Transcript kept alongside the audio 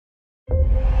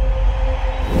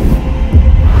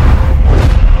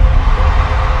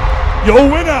your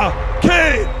winner,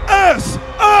 KSI!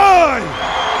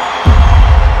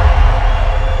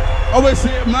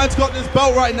 Obviously, man's got this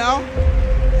belt right now.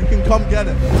 You can come get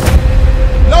it.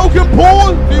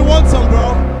 LoganPaul, if you want some,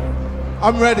 bro.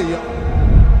 I'm ready, yo.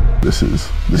 This is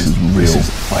real. This is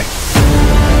a fight.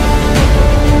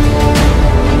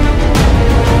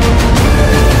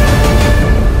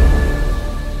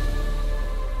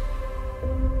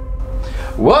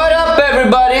 What up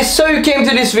everybody? So you came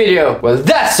to this video? Well,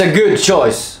 that's a good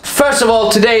choice. First of all,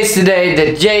 today is the day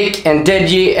that Jake and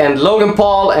Deji and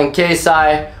LoganPaul and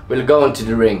KSI will go into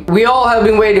the ring. We all have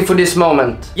been waiting for this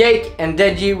moment. Jake and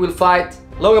Deji will fight,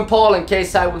 LoganPaul and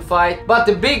KSI will fight. But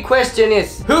the big question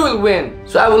is, who will win?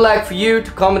 So I would like for you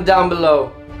to comment down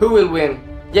below. Who will win?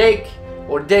 Jake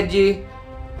or Deji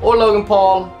or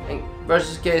LoganPaul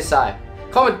versus KSI?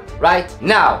 Comment right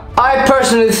now. I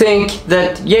personally think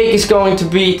that Jake is going to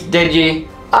beat Deji.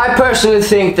 I personally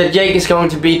think that Jake is going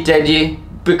to beat Deji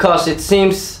because it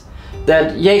seems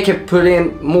that Jake have put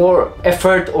in more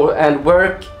effort and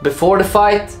work before the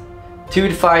fight, to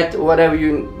the fight, whatever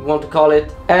you want to call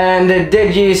it. And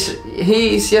Deji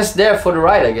he's just there for the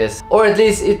ride, I guess. Or at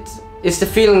least it's the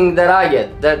feeling that I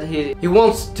get, that he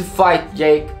wants to fight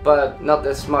Jake, but not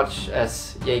as much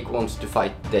as Jake wants to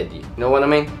fight Deji. You know what I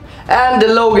mean? And the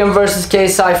Logan versus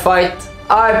KSI fight,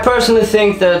 I personally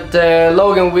think that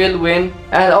Logan will win.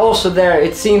 And also there,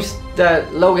 it seems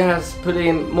that Logan has put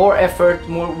in more effort,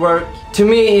 more work. To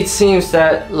me, it seems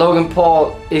that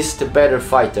LoganPaul is the better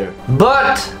fighter.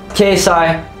 But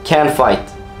KSI can fight.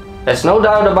 There's no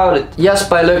doubt about it. Just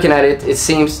by looking at it, it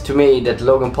seems to me that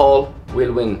LoganPaul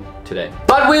will win today.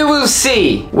 But we will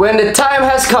see when the time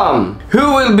has come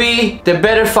who will be the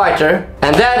better fighter,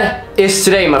 and that is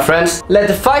today, my friends. Let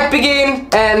the fight begin,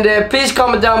 and please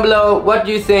comment down below what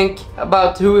you think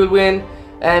about who will win,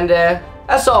 and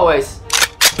as always,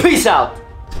 peace out.